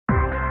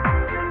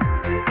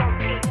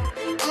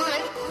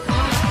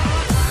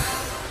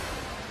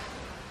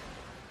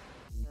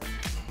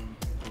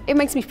It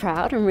makes me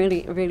proud. I'm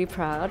really, really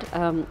proud.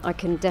 I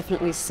can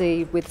definitely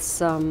see with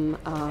some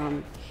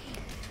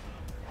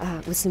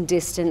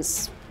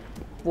distance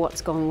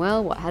what's gone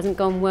well, what hasn't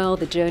gone well,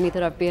 the journey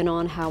that I've been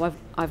on, how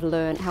I've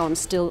learned, how I'm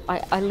still,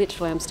 I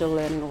literally am still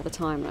learning all the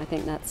time. And I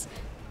think that's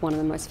one of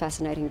the most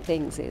fascinating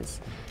things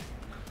is,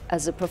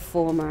 as a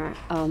performer,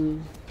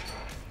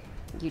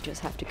 you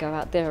just have to go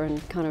out there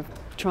and kind of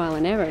trial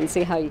and error and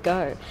see how you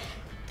go.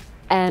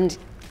 And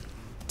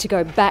to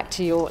go back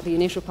to the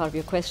initial part of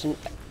your question,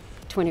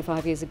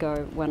 25 years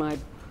ago when I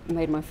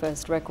made my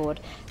first record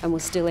and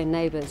was still in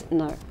Neighbours,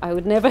 no, I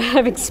would never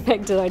have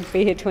expected I'd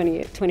be here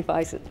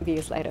 25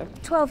 years later.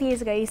 12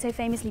 years ago you so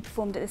famously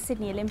performed at the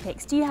Sydney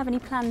Olympics. Do you have any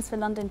plans for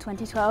London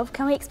 2012?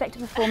 Can we expect a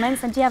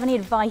performance, and do you have any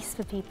advice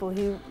for people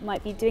who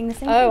might be doing the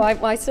same thing? I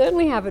thing?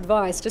 certainly have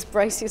advice. Just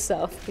brace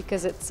yourself,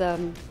 because it's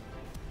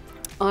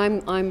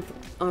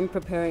I'm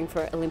preparing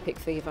for Olympic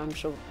fever. I'm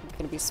sure I'm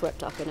going to be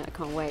swept up in it. I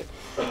can't wait.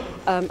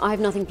 I have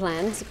nothing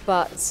planned,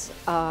 but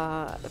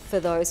for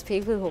those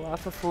people who are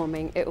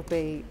performing, it will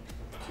be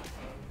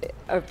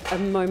a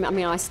moment. I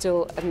mean, I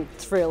still am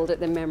thrilled at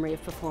the memory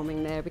of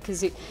performing there,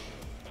 because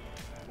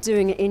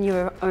doing it in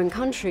your own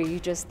country,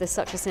 there's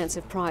such a sense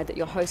of pride that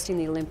you're hosting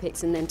the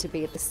Olympics, and then to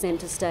be at the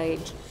centre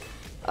stage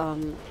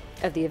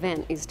of the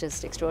event is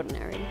just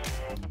extraordinary.